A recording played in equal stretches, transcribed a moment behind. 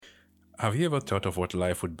Have you ever thought of what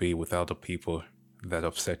life would be without the people that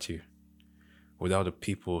upset you? Without the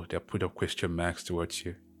people that put up question marks towards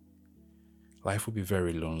you? Life would be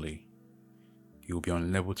very lonely. You will be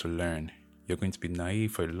unable to learn. You're going to be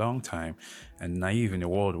naive for a long time, and naive in a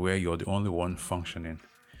world where you're the only one functioning.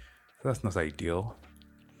 That's not ideal.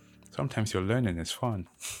 Sometimes your learning is fun.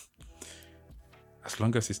 As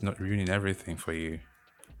long as it's not ruining everything for you.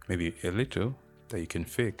 Maybe a little that you can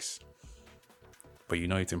fix. But you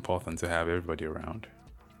know it's important to have everybody around.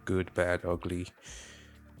 Good, bad, ugly.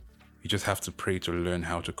 You just have to pray to learn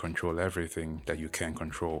how to control everything that you can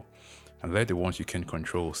control. And let the ones you can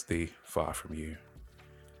control stay far from you.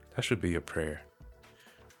 That should be your prayer.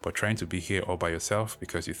 But trying to be here all by yourself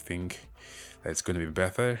because you think that it's going to be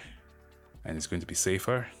better and it's going to be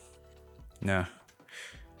safer? Nah.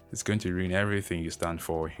 It's going to ruin everything you stand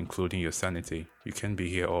for, including your sanity. You can't be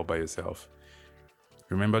here all by yourself.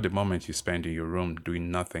 Remember the moment you spend in your room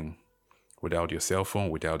doing nothing, without your cell phone,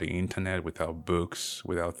 without the internet, without books,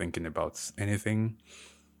 without thinking about anything.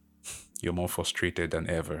 You're more frustrated than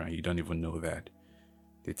ever, and you don't even know that.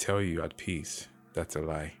 They tell you you're at peace. That's a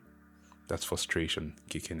lie. That's frustration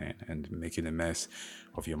kicking in and making a mess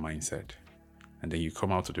of your mindset. And then you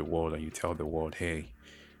come out to the world and you tell the world, hey,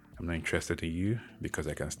 I'm not interested in you because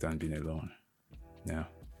I can stand being alone. Now,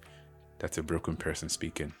 that's a broken person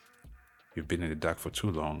speaking. You've been in the dark for too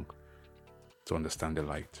long to understand the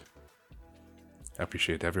light. I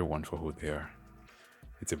appreciate everyone for who they are.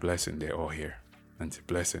 It's a blessing they're all here. And it's a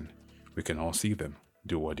blessing we can all see them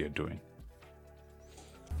do what they're doing.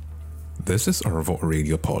 This is Arvo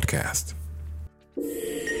Radio Podcast.